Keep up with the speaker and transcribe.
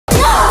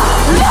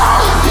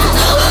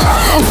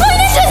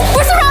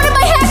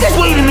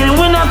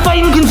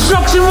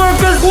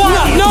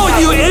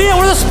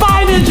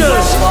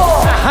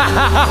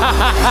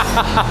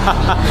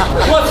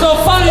What's so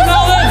funny,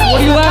 Melvin? What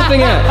are you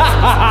laughing at?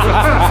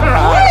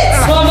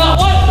 What?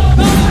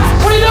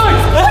 What are you doing?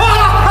 What?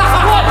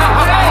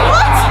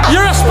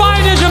 You're a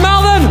spy ninja,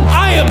 Melvin!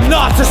 I am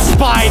not a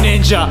spy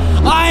ninja.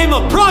 I am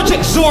a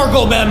Project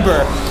Zorgo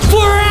member.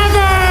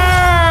 Forever!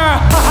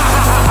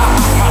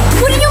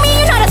 What do you mean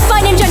you're not a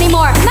spy ninja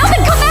anymore?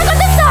 Melvin, come back on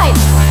this side!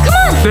 Come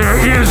on! There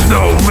is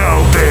no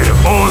Melvin,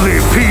 only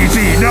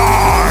PZ9.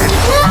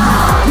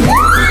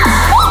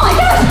 Oh my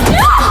god!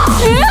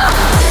 Shoot!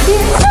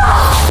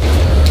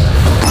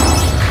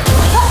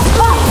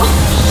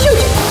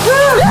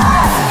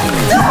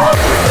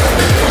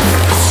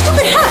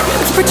 Stupid hat!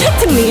 It's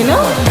protecting me, you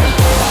know?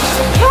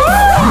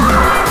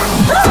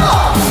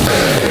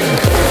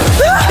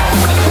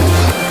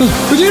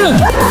 Vegeta!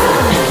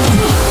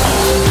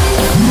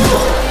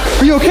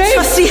 Are you okay?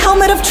 Trusty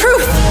helmet of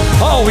truth.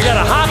 Oh, we got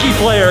a hockey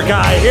player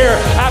guy here.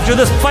 After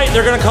this fight,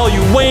 they're gonna call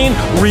you Wayne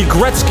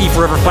Regretsky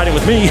for ever fighting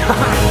with me.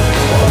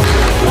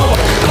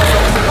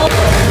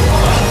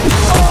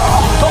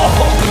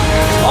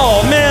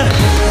 Oh man,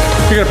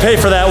 you're gonna pay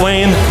for that,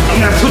 Wayne. I'm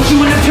gonna put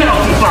you in the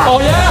penalty box. Oh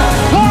yeah?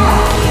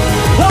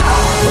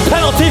 The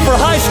penalty for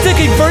high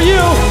sticking for you.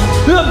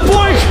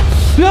 Boink!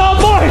 Oh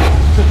boy!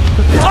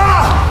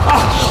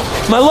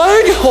 My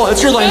leg? Oh,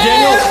 it's your line,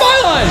 Daniel. It's my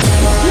line!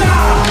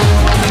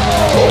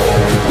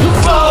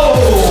 Oh,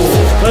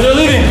 they're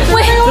leaving.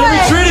 Wait, They're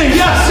retreating.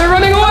 Yes. They're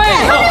running away!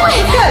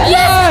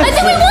 yes! I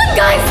think we won,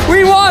 guys!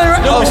 We won!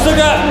 No, we still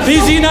got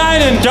PZ9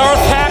 and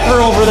Darth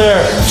Hacker over there.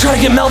 Try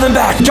to get Melvin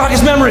back. Jog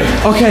his memory.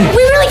 Okay.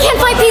 We really can't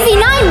fight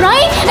PZ9,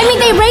 right? I mean,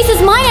 they erased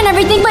his mind and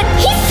everything, but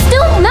he's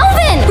still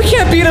Melvin! We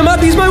can't beat him up.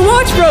 He's my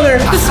watch brother.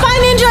 The spy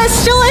ninja is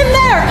still in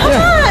there. Come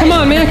on. Come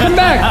on, man. Come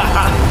back.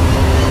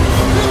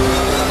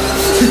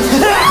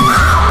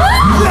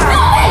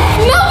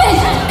 Melvin!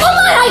 Come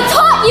on, I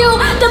taught you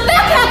the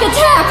backpack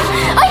attack!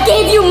 I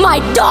gave you my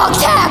dog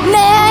tag,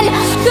 man!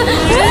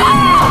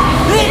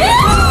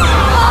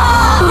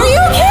 Are you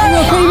okay?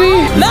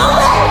 Baby.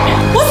 Melvin!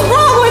 What's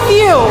wrong with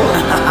you?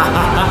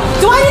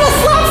 Do I need to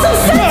slap some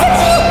sense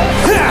into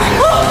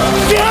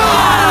you?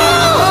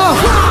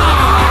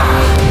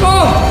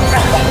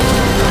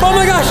 Oh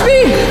my gosh,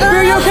 me!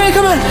 Are you okay?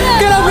 Come on.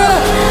 Get up, get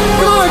up.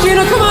 Come on,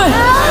 Gina, come on.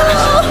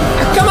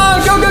 Come on,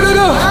 go, go, go,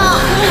 go.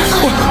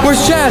 Where's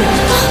Chad?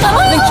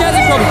 I think Chad's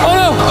in trouble. Oh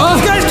no! Oh,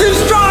 This guy's too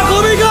strong.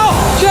 Let me go.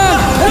 Chad!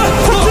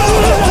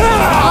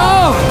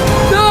 Oh,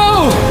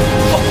 no!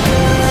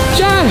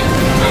 Chad!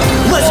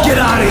 Let's get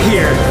out of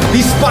here.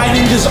 These spy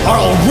ninjas are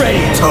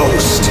already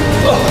toast.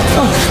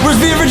 Where's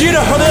V and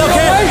Vegeta? Are they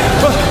okay?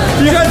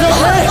 You guys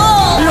okay?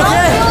 You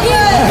okay?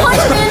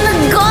 Punch me in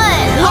the gut!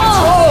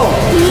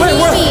 Wait,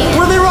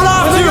 where'd they run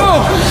off to?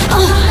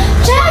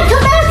 Chad,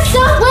 come back!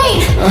 Stop!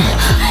 Wait!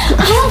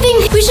 I don't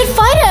think we should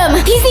fight him!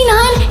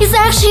 PZ9 is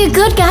actually a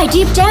good guy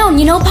deep down,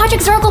 you know?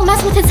 Project Zorgo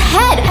messed with his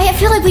head. I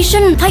feel like we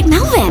shouldn't fight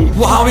Melvin.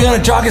 Well, how are we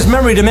gonna jog his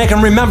memory to make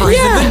him remember? He's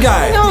a good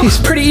guy. He's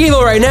pretty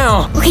evil right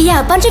now. Okay, yeah,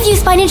 a bunch of you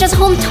spy ninjas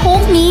home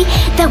told me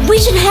that we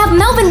should have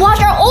Melvin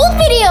watch our old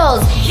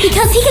videos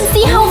because he can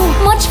see how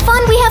much fun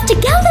we have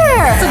together.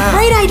 It's a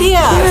great idea.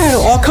 Yeah,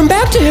 I'll come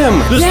back to him.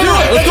 Let's do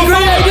it. Let's go.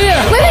 Great idea.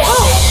 Wait, wait,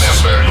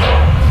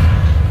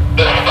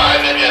 The spy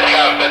ninjas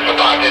have been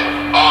spotted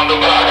on the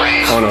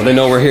property. Oh no, they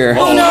know we're here.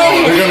 Oh no!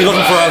 They're gonna be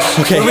looking for us.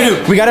 Okay, What do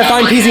we do? we gotta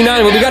find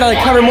PZ9, but we gotta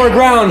like cover more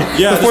ground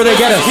before they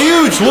get us.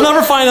 Huge. We'll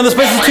never find them. This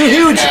place is too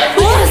huge.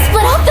 we gotta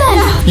split up then.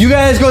 You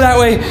guys go that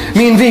way.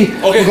 Me and V.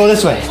 Okay, we'll go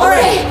this way. All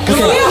right.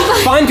 Okay.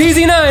 Find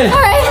PZ9.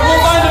 All right. We'll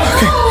find them.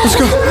 Let's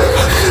go.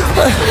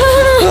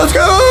 Let's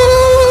go.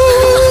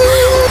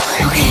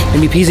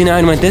 Maybe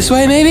PZ9 went this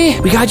way, maybe?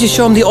 We gotta just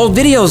show him the old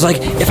videos. Like,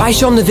 if I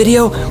show him the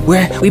video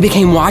where we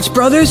became Watch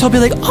Brothers, he'll be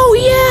like, oh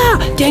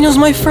yeah, Daniel's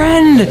my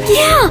friend.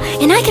 Yeah,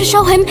 and I can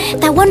show him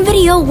that one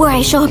video where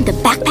I show him the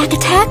backpack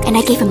attack and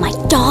I gave him my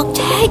dog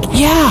tag.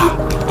 Yeah.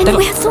 And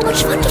we had so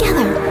much fun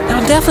together.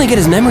 That'll definitely get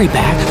his memory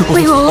back.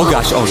 Wait, Oh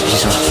gosh, oh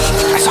jeez.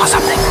 I saw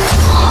something.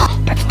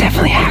 That's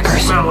definitely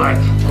hackers. So like,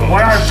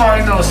 when I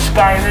find those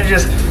spy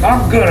ninjas,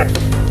 I'm gonna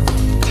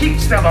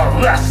teach them a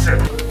lesson.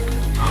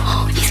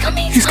 He's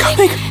coming. He's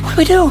coming. What do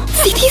we do?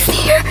 See, he's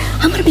here.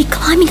 I'm gonna be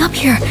climbing up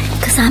here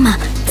because I'm a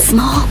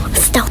small,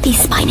 stealthy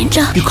spy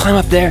ninja. You climb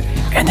up there,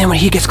 and then when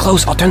he gets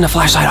close, I'll turn the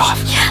flashlight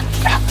off. Yeah.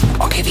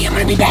 Okay, V, I'm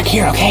gonna be back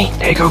here, okay?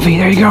 There you go, V,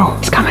 there you go.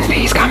 He's coming, V,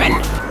 he's coming.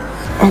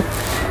 Oh.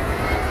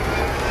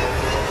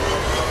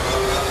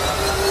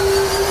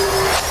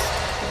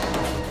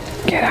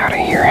 Get out of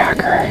here,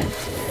 hacker.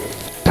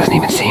 Doesn't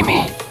even see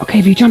me.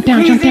 Okay, V, jump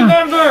down, jump down.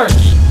 Members.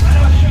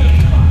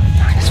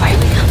 This way.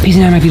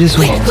 PZ9 might be this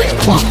way.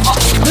 Whoa.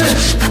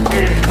 This is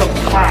the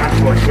plan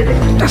for today.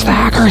 That's the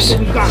hackers.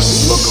 We got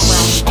to look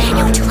around.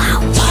 Daniel, too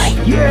loud.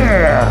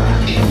 Yeah.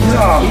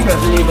 No, he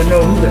doesn't even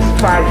know who the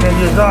spy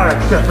ninjas are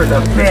except for the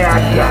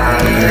bad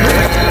guys.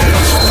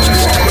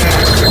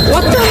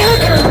 What the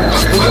heck?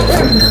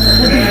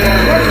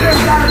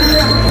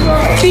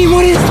 V,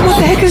 what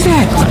the heck is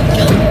that?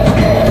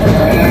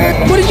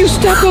 What did you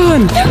step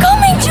on? They're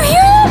coming. Do you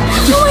hear them?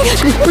 Oh my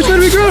gosh. Which way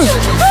do we go?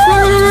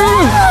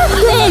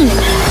 Run.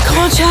 Come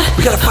on, Chad?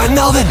 We gotta find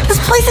Melvin. This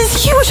place is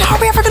huge. How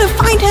are we ever gonna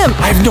find him?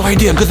 I have no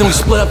idea. Good thing we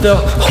split up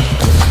though.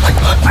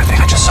 I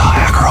think I just saw a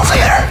hacker over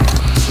there.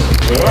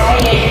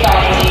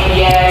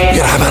 You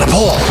gotta hide behind a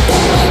pole.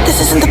 This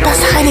isn't the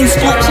best hiding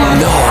spot, Chad.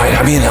 No,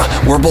 I mean,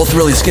 we're both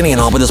really skinny and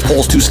all, but this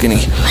pole's too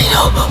skinny. I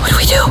know. What do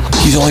we do?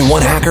 He's only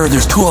one hacker.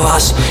 There's two of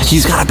us.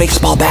 He's got a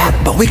baseball bat,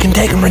 but we can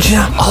take him,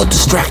 Regina. I'll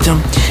distract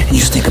him, and you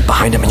sneak up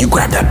behind him, and you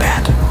grab that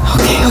bat.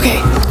 Okay.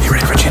 You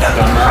ready, Regina?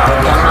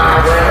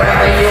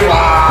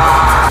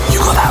 You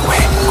go that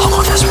way. I'll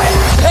go this way.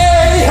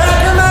 Hey,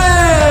 hacker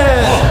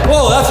man!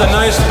 Whoa, that's a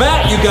nice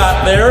bat you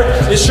got there.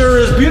 It sure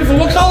is beautiful.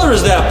 What color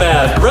is that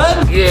bat?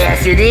 Red?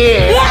 Yes, it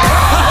is.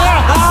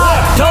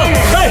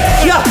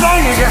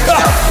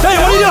 Hey,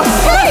 what are you doing?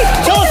 Hey!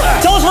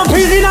 Tell us where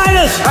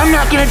PZ9 is. I'm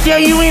not gonna tell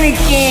you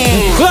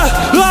anything.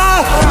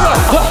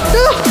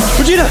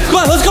 Regina, come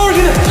on, let's go,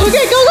 Regina.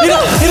 Okay, go.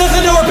 He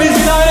doesn't know where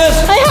PZ9 is.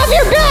 I have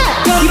your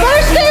bat. You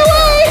better stay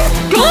away.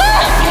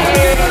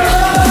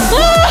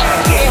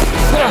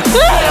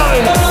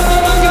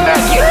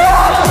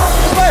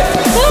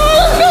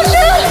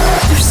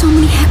 There's so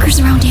many hackers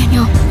around,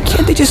 Daniel.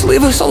 Can't they just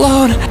leave us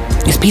alone?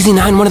 Is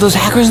PZ9 one of those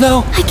hackers,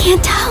 though? I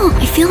can't tell.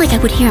 I feel like I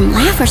would hear him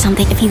laugh or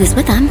something if he was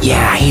with them.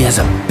 Yeah, he has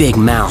a big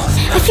mouth.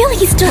 I feel like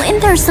he's still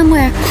in there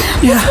somewhere.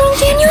 What's wrong,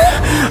 Daniel?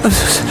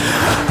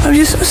 I'm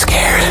just so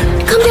scared.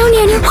 Calm down,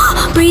 Daniel.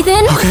 Breathe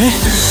in. Okay.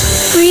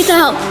 Breathe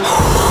out.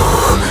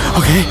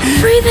 Okay.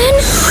 Breathe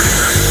in.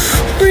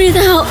 Breathe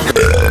out.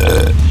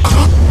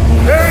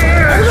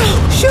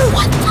 Shoot.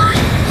 What the?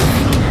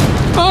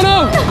 Oh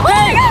no!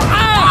 Hey!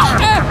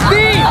 B!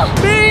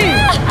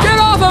 Get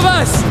off of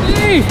us!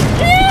 B!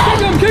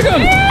 Kick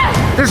him!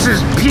 This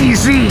is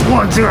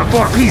PZ104,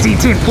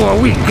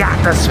 PZ104. We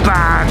got the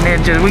spy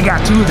ninjas. We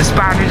got two of the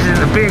spy ninjas in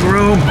the big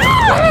room.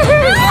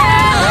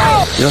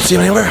 You don't see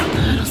him anywhere?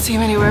 I don't see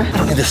him anywhere. I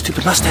don't need this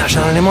stupid mustache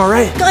on anymore,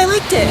 right? I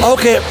liked it.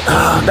 Okay,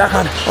 back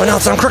on. Oh, now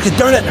it's on crooked,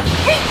 darn it. The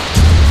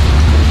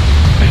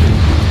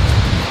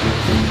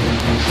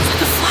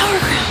flower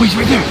ground. Wait, he's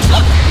right there.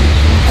 Oh,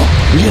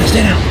 Regina,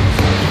 stay down.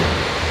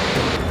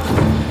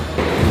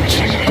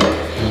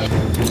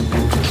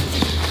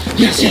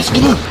 Yes,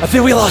 come on. I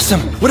think we lost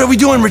him. What are we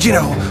doing,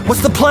 Regina?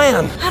 What's the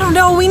plan? I don't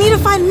know. We need to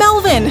find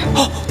Melvin.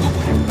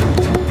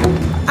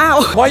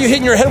 Ow. Why are you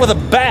hitting your head with a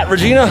bat,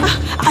 Regina?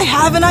 I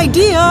have an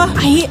idea.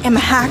 I am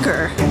a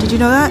hacker. Did you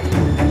know that?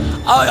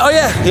 Oh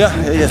yeah.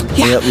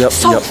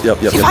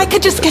 If I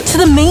could just get to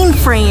the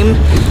mainframe,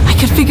 I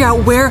could figure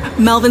out where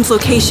Melvin's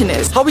location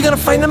is. How are we gonna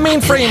find the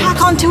mainframe?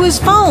 Hack onto his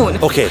phone.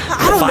 Okay,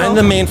 I don't find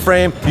know. the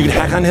mainframe, you can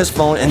hack onto his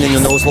phone, and then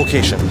you'll know his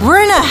location.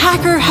 We're in a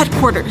hacker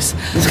headquarters.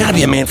 There's gotta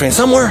be a mainframe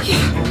somewhere.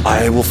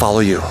 I will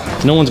follow you.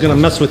 No one's gonna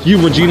mess with you,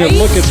 Regina. Right?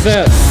 Look at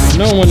that.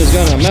 No one is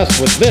gonna mess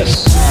with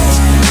this.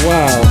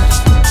 Wow.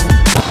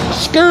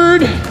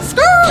 Scared.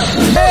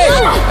 Hey!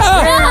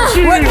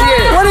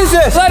 What is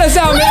this? Let us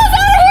out, man!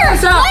 Let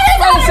us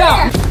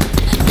out!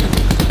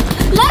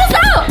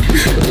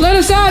 Let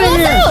us out of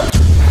here!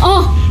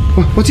 Oh.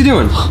 What's he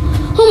doing?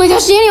 Oh my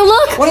gosh, Daniel,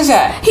 look! What is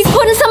that? He's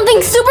putting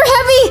something super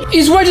heavy!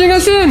 He's wedging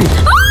us in!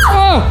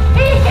 Ah!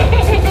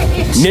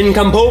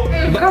 Nincompoop.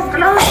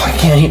 I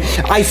can't hear.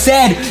 I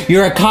said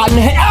you're a cotton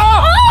head.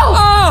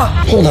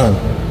 Hold on.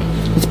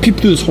 Let's peep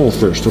through this hole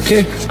first,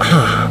 okay?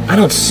 I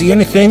don't see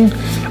anything.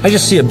 I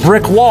just see a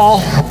brick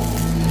wall.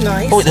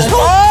 Nice. Oh, there's a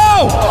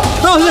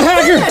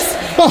hacker!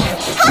 Oh,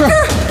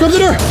 grab the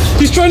door!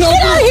 He's trying to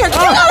Get out of here! Get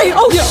out of here!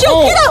 Oh, shit!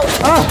 Get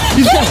out!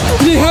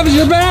 Does he have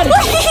your bat?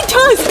 He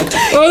does!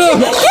 Oh no!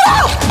 Get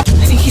out!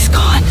 I think he's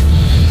gone.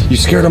 You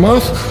scared him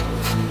off?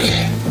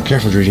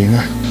 Careful, Regina.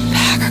 The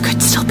hacker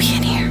could still be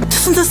in here.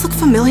 Doesn't this look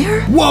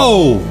familiar?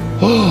 Whoa!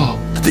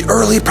 The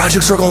early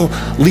Project Circle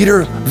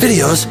leader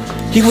videos,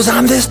 he was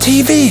on this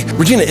TV.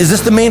 Regina, is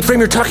this the mainframe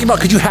you're talking about?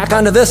 Could you hack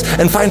onto this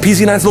and find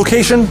PZ9's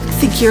location? I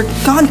think you're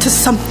gone to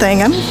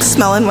something. I'm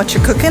smelling what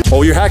you're cooking.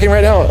 Oh, you're hacking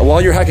right now?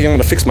 While you're hacking, I'm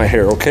gonna fix my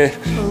hair, okay?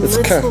 A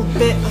little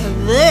bit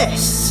of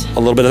this. A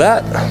little bit of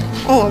that.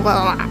 Oh,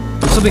 well.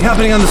 There's something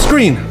happening on the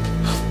screen.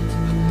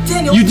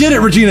 Daniel. You did it,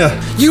 Regina.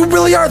 You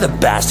really are the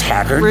best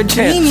hacker. We're a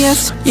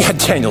genius. Yeah,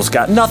 Daniel's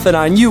got nothing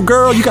on you,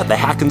 girl. You got the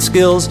hacking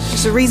skills.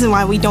 There's a reason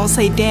why we don't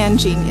say Dan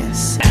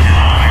genius.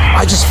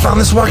 I just found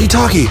this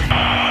walkie-talkie.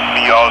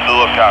 Be on the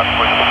lookout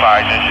for the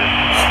spy ninjas.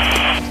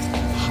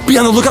 Be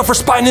on the lookout for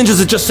spy ninjas,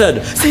 it just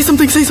said. Say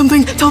something.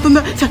 Tell them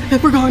that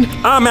we're gone.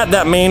 I'm at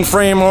that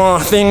mainframe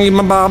thingy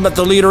bob that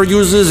the leader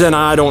uses, and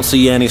I don't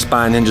see any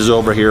spy ninjas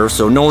over here,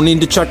 so no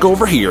need to check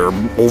over here.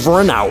 Over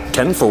and out,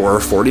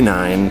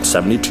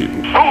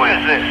 10-4-49-72. Who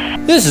is this?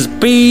 This is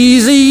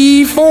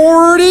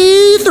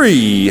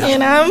PZ43.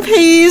 And I'm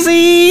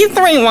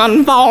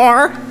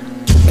PZ314.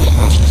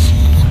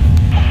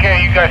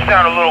 Okay, you guys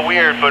sound a little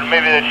weird, but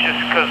maybe that's just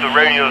because the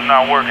radio's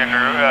not working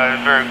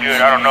very good.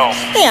 I don't know.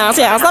 Yes.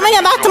 Let me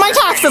get back to my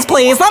taxes,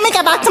 please. Let me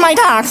get back to my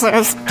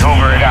taxes.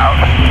 Over and out.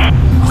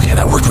 Okay,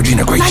 that worked,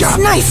 Regina. Great job.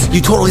 Nice. You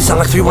totally sound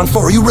like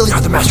 314. You really are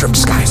the master of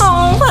disguise.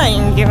 Oh,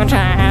 thank you,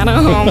 Chad.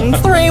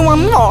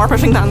 314,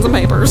 pushing tons of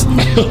papers.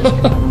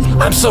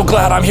 I'm so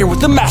glad I'm here with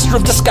the master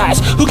of disguise,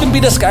 who can be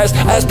disguised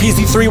as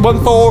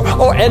PZ314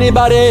 or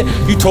anybody.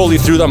 You totally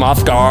threw them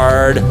off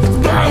guard.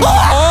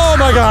 Oh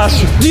my gosh.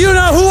 Do you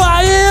know who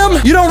I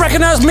am? You don't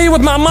recognize me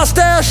with my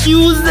mustache?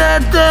 Use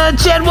that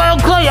Chad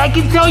Wild Clay. I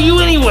can tell you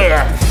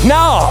anywhere.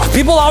 No,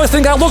 people always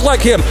think I look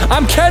like him.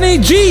 I'm Kenny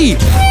G.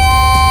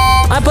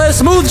 I play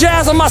smooth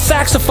jazz on my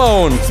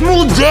saxophone.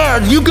 Smooth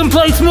jazz? You can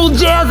play smooth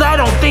jazz? I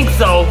don't think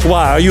so.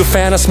 Why, are you a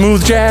fan of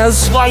smooth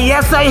jazz? Why,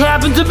 yes, I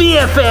happen to be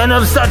a fan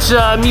of such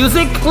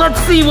music. Let's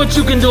see what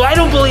you can do. I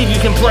don't believe you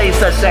can play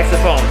such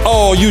saxophone.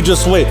 Oh, you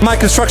just wait. My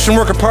construction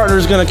worker partner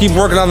is gonna keep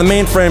working on the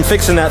mainframe,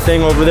 fixing that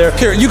thing over there.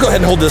 Here, you go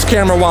ahead and hold this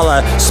camera while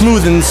I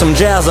smoothen some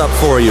jazz up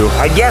for you.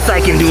 I guess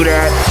I can do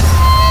that.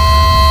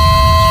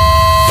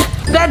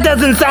 That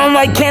doesn't sound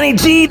like Kenny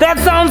G. That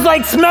sounds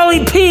like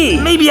Smelly P.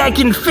 Maybe I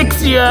can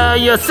fix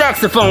your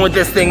saxophone with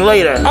this thing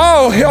later.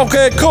 Oh,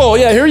 okay, cool.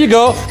 Yeah, here you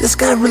go. This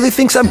guy really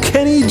thinks I'm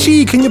Kenny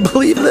G. Can you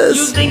believe this?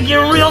 You think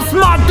you're real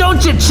smart,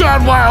 don't you,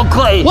 Chad Wild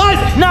Clay? What?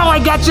 Now I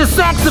got your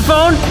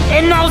saxophone,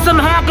 and now some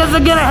hackers are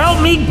gonna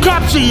help me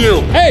capture you.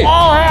 Hey!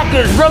 All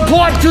hackers,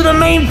 report to the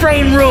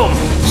mainframe room.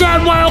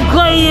 Chad Wild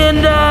Clay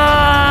and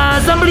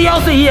somebody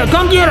else are here.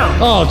 Come get him.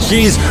 Oh,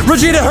 jeez.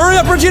 Regina, hurry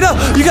up, Regina.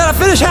 You gotta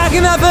finish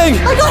hacking that thing.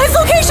 I got his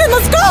location.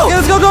 Let's go. Yeah,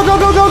 let's go, go, go,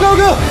 go, go, go,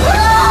 go.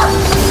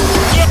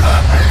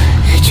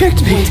 He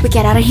tricked me. Once we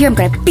get out of here, I'm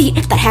gonna beat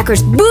that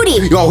hacker's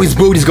booty. Oh, his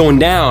booty's going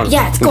down.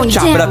 Yeah, it's going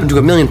Chop down. it up into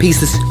a million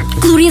pieces.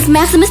 Gluteus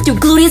maximus to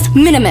gluteus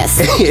minimus.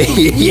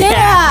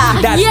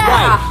 Yeah, That's yeah.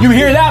 right. You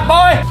hear that,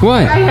 boy?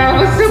 What? I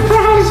have a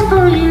surprise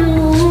for you.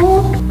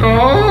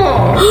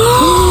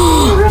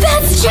 Oh.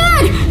 That's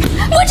Chad.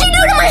 What'd you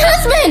do to my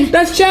husband?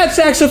 That's Chad's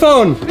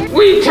saxophone.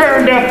 We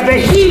turned up the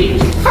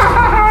heat.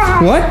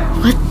 What?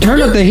 What?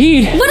 Turn up the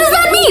heat. What does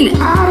that mean?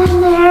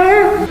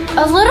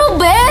 A little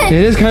bit.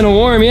 It is kind of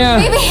warm, yeah.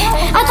 Maybe.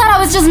 I thought I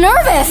was just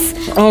nervous.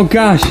 Oh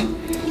gosh.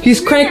 He's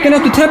cranking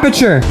up the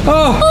temperature.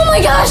 Oh. Oh my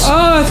gosh.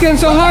 Oh, it's getting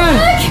so hot.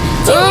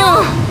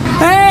 Daniel.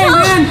 Hey,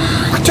 man.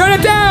 Turn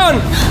it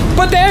down.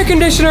 Put the air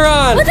conditioner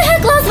on. What the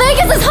heck? Las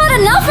Vegas is hot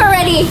enough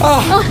already.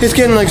 Oh, it's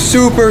getting like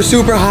super,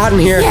 super hot in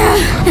here.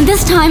 Yeah. And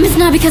this time it's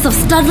not because of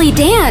Studley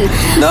Dan.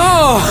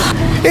 No.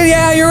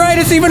 Yeah, you're right.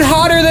 It's even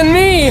hotter than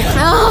me.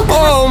 Oh.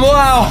 Oh,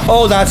 wow.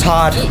 Oh, that's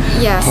hot.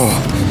 Yes.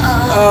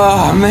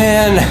 Oh,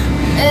 man.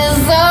 It's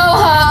so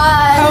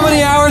hot. How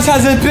many hours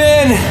has it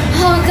been?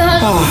 Oh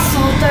God, I'm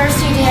so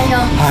thirsty,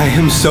 Daniel. I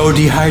am so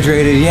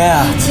dehydrated,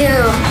 yeah. Me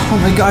too. Oh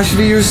my gosh,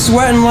 you're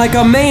sweating like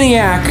a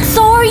maniac.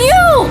 So are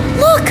you.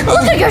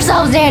 Look at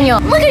yourself, Daniel.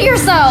 Look at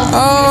yourself.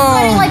 You're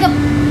sweating like a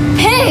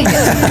pig.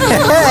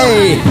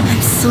 Hey.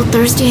 I'm so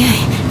thirsty. I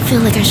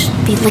feel like I should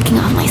be licking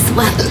off my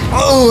sweat.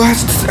 Oh,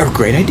 that's a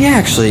great idea,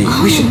 actually.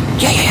 We should,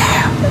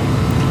 yeah.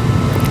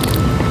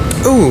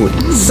 Ooh,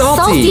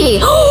 salty.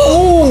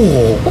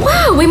 Oh.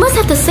 Wow, we must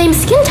have the same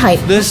skin type.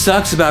 This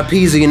sucks about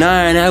PZ9.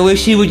 I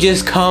wish he would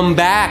just come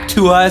back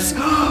to us.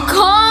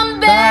 Come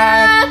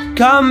back.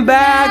 Come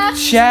back,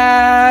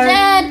 Chad.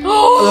 Dad.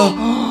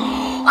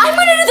 I'm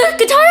gonna do the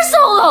guitar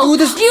solo.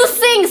 You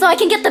sing so I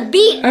can get the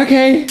beat.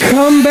 Okay.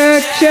 Come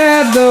back,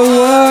 Chad, the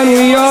one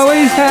we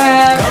always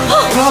had.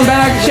 Come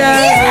back,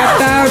 Chad. Yeah.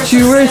 Without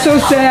you, we're so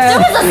sad.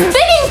 There was a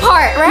spinning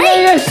part, right?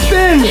 Yeah,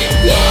 spin.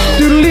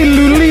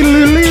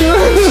 Doodle-dee-doodle-dee-doodle-dee.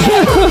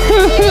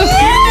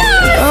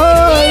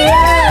 Oh,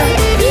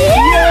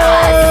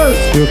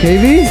 Yes. You okay,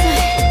 V?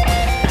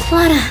 A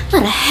lot of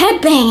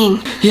head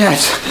banging.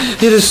 Yes,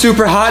 it is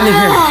super hot in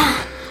here.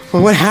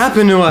 Well, what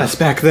happened to us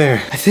back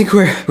there? I think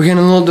we're getting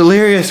a little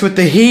delirious with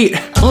the heat.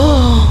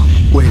 Oh,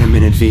 wait a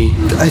minute, V.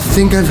 I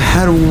think I've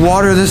had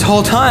water this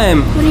whole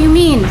time. What do you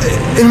mean?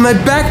 In my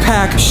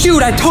backpack.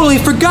 Shoot, I totally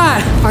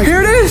forgot.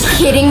 Here it is.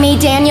 Kidding me,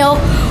 Daniel?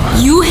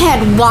 You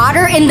had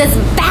water in this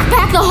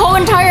backpack the whole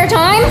entire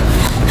time?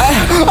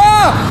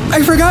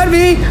 I forgot,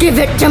 V. Give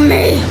it to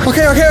me.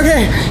 Okay.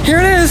 Here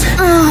it is.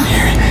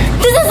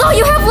 This is all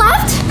you have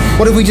left?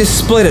 What if we just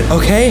split it,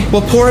 okay?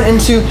 We'll pour it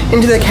into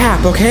the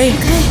cap, okay?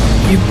 Okay.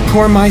 You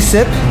pour my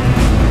sip.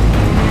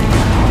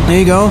 There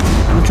you go.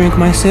 I'll drink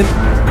my sip.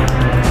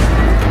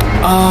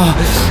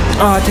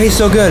 It tastes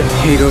so good.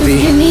 Here you go,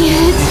 V. Give me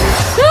it.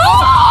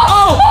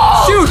 Oh,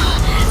 shoot!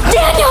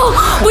 Daniel,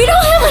 we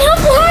don't have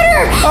enough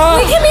water.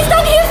 We can be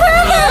stuck here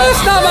forever.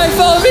 It's not my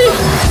fault, V.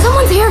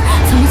 Someone's here.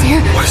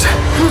 What is that?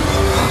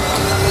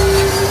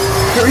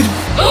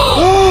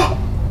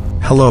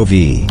 Hello,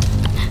 V.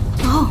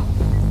 Oh,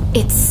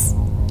 it's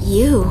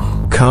you.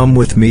 Come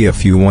with me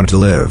if you want to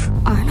live.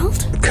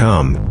 Arnold?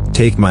 Come,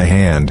 take my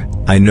hand.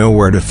 I know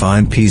where to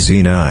find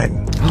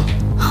PZ9.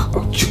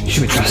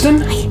 Should we trust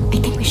him? I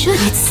think we should.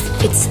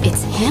 It's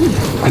him.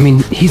 I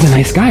mean, he's a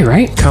nice guy,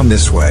 right? Come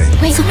this way.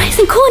 Wait, so nice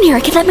and cool in here. I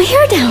can let my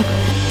hair down.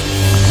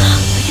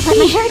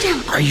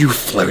 Are you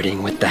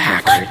flirting with the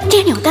hacker?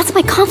 Daniel, that's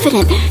my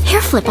confident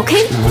hair flip,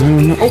 okay?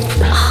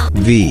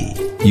 V,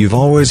 you've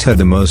always had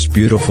the most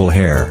beautiful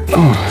hair.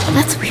 Oh,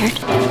 that's weird.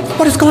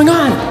 What is going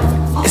on?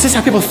 Is this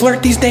how people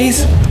flirt these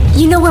days?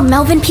 You know where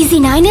Melvin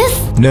PZ9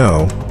 is?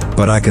 No,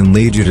 but I can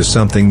lead you to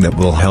something that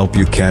will help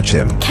you catch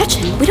him. Catch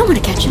him? We don't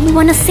want to catch him. We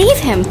want to save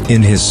him.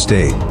 In his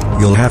state,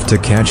 you'll have to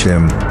catch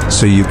him,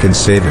 so you can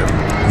save him.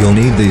 You'll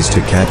need these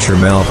to capture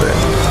Melvin.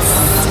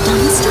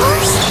 Stun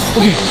stars?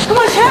 Okay. Come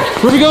on, Chad.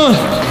 Where are we going?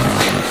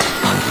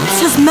 It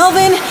says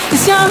Melvin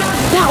is down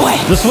that way.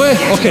 This way?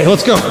 Okay,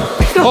 let's go.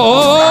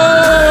 Oh,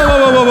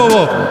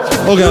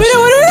 gosh.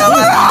 Come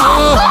on.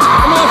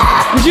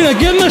 Regina,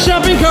 get in the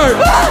shopping cart.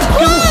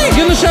 Get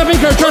in the shopping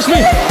cart, trust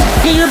me.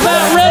 Get your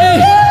bat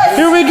ready.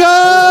 Here we go.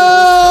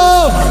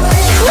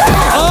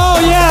 Oh,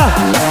 yeah.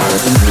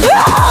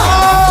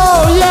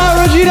 Oh, yeah,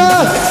 Regina.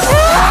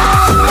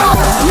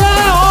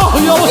 Yeah. Oh,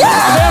 you almost hit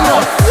the camera.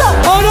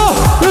 Oh, no.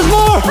 There's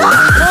more.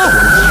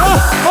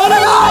 Oh,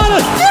 no.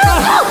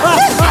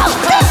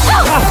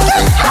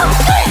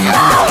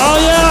 Oh,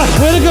 yeah.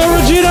 Way to go,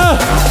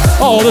 Regina.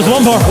 Oh, there's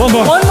one more. One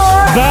more.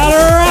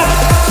 Batter up.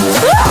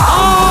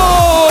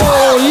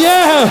 Oh,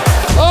 yeah.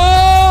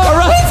 Oh, all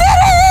right. We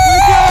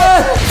did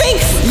it.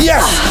 Thanks.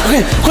 Yes.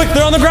 Okay, quick,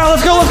 they're on the ground.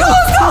 Let's go.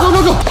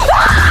 Go.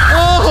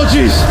 Oh,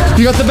 jeez.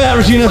 You got the bat,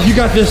 Regina. You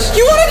got this.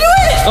 You want to do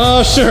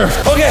it? Sure.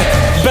 Okay,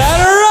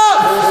 batter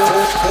up.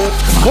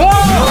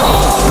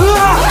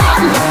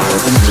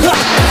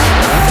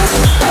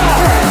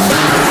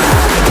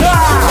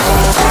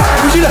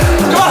 Regina,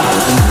 come on.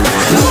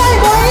 Bye,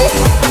 boys.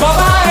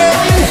 Bye-bye.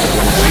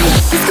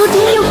 Let's go,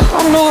 Daniel. I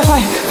don't know if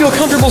I feel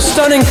comfortable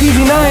stunning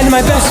PZ9,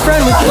 my best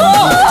friend, with you.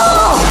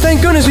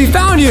 Thank goodness we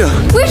found you.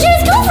 Where'd you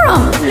guys come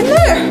from? In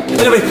there.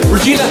 Anyway,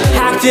 Regina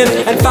hacked in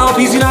and found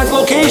PZ9's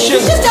location.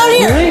 He's just down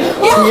here. Really?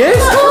 Yeah. He is?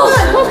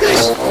 Oh,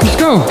 gosh. Let's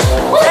go.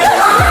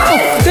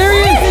 There he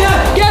is.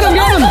 Get him.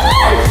 Go.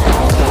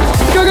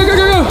 Get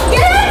him.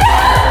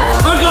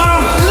 I got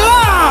him.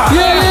 Yeah.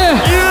 Get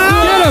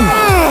him.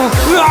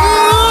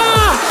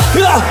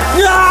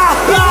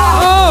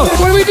 Oh,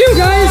 what do we do,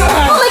 guys?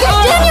 Oh my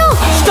gosh, Daniel!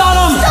 Stun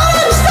him.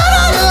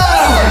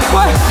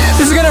 What?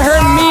 This is gonna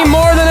hurt me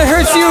more than it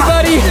hurts you,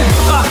 buddy.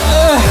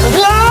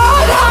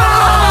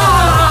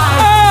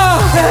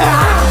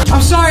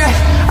 I'm sorry.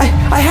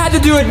 I had to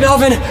do it,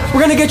 Melvin.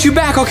 We're gonna get you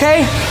back,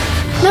 okay?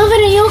 Melvin,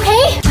 are you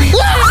okay?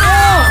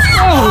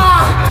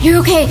 You're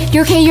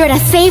okay. You're at a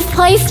safe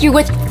place. You're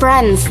with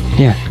friends.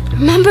 Yeah.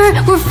 Remember?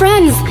 We're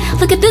friends.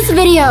 Look at this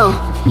video.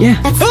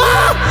 Yeah. That's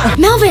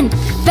Melvin,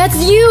 that's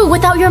you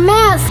without your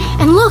mask.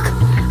 And look,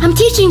 I'm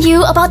teaching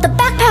you about the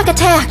backpack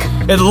attack.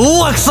 It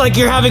looks like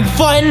you're having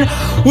fun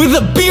with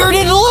a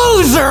bearded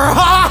loser!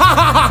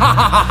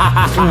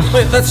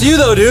 Wait, that's you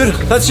though, dude.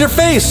 That's your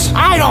face.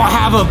 I don't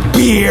have a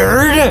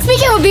beard!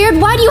 Speaking of beard,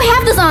 why do you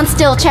have this on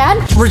still,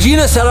 Chad?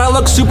 Regina said I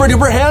look super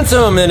duper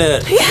handsome in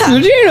it.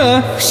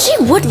 Regina. She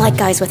would like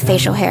guys with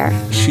facial hair.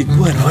 She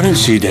would, wouldn't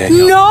she,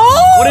 Daniel? No.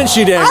 Wouldn't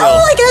she, Daniel? I don't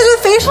like guys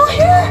with facial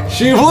hair.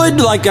 She would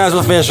like guys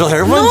with facial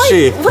hair, wouldn't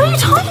she? What are you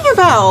talking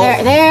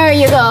about? There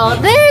you go.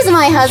 There's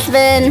my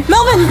husband.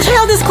 Melvin, check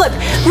out this clip.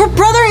 We're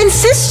brother and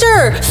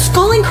sister.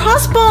 Skull and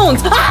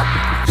crossbones.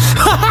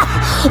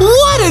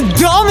 What a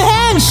dumb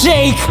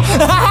handshake!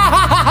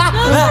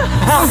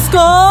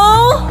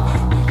 Skull.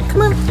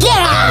 Come on. Get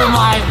out of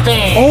my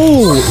face!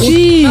 Oh,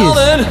 jeez.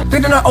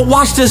 No,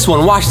 watch this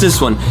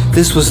one.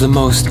 This was the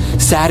most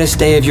saddest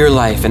day of your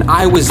life, and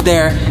I was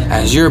there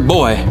as your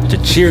boy to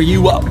cheer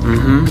you up.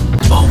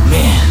 Oh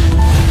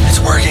man, It's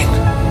working.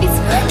 It's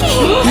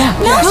working.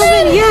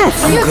 Melvin, yes.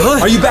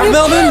 Are you back,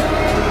 Melvin?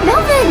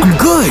 Melvin. I'm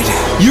good.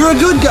 You're a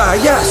good guy,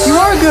 yes. You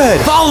are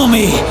good. Follow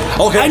me.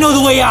 Okay. I know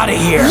the way out of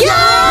here. Let's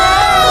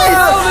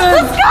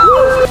go.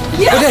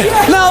 Okay,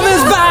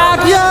 Melvin's back.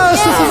 Yes,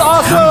 this is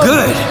awesome. I'm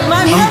good.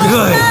 I'm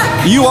good.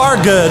 You are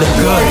good.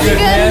 Good.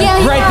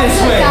 Yeah, Right this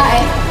way.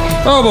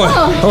 Oh boy.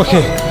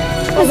 Okay.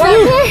 Is that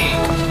okay?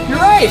 You're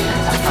right.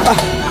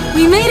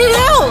 We made it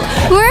out.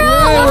 We're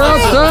out. Hey, we're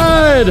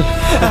outside.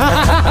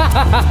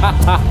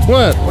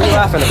 What? What are you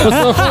laughing at? What's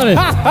so funny?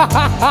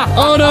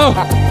 Oh no.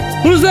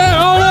 Who's that?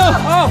 Oh no.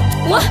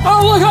 What?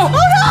 Oh look. Oh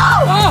no.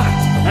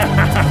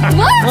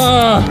 What?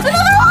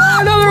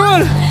 Another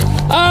one.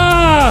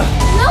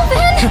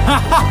 Melvin.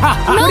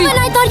 Melvin,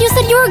 I thought you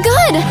said you were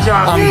good.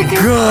 I'm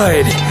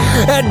good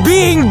at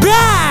being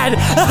bad.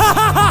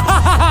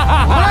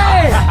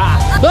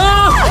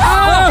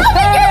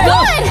 You're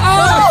good.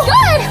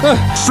 Good.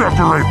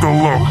 Separate the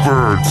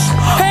lovebirds.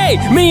 Hey,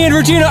 me and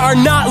Regina are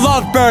not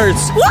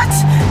lovebirds. What?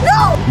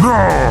 No. No,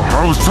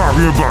 I was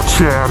talking about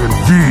Chad and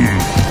V.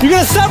 You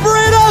gonna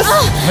separate us?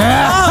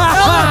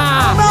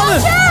 Melvin.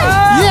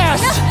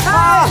 Yes.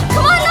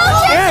 Come on, no,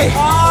 Chad. Hey.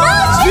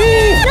 V.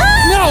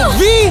 No,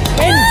 V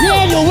and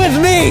Daniel with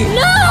me.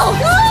 No.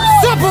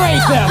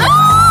 Separate them.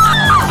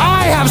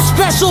 I have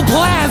special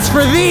plans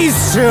for these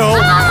two.